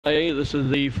Hey, this is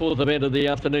the fourth event of the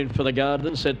afternoon for the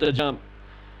Gardens. Set to jump.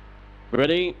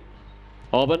 Ready?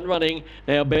 Off and running.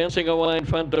 Now bouncing away in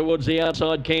front towards the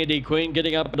outside, Candy Queen.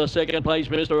 Getting up into second place,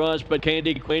 Mr. Ice, but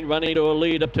Candy Queen running to a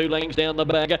lead of 2 lengths down the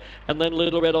back. And then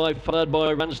Little Red Eye followed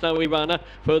by Run Snowy Runner.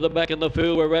 Further back in the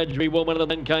field were Radbury Woman, and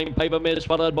then came Paper Miss,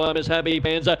 followed by Miss Happy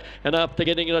Panzer. And after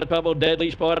getting into trouble, Deadly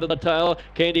Spider to the tail.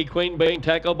 Candy Queen being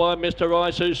tackled by Mr.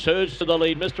 Ice, who surged to the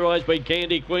lead. Mr. Ice beat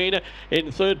Candy Queen.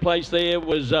 In third place there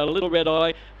was Little Red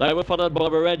Eye. They were followed by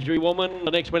Radbury Woman.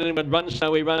 The next one in would Run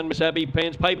Snowy Run, Miss Happy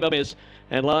Pants, Paper Miss.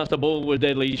 And last of all was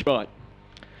Deadly Sprite.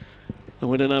 The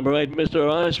winner number 8,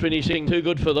 Mr. Ice, finishing too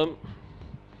good for them.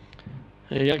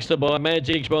 A youngster by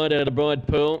Magic Sprite out of Bright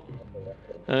Pearl.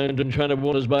 And in front of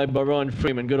Waters Bay by Ryan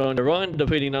Freeman. Good on to Ryan.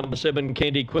 Defeating number 7,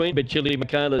 Candy Queen, but Chili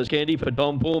Michaela's Candy for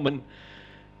Tom Pullman.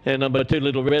 And number 2,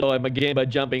 Little Red Eye Magamba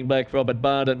jumping back, Robert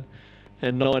Barden.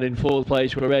 And 9 in 4th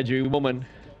place for Radbury Woman.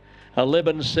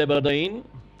 11.17.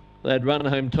 They'd run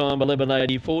home time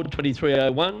 11.84,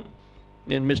 23.01.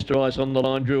 And Mr. Ice on the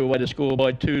line drew away to score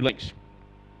by 2 lengths.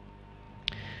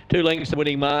 2 lengths the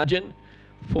winning margin,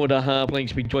 4.5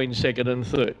 lengths between second and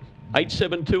third. 8,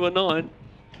 7, 2 and 9.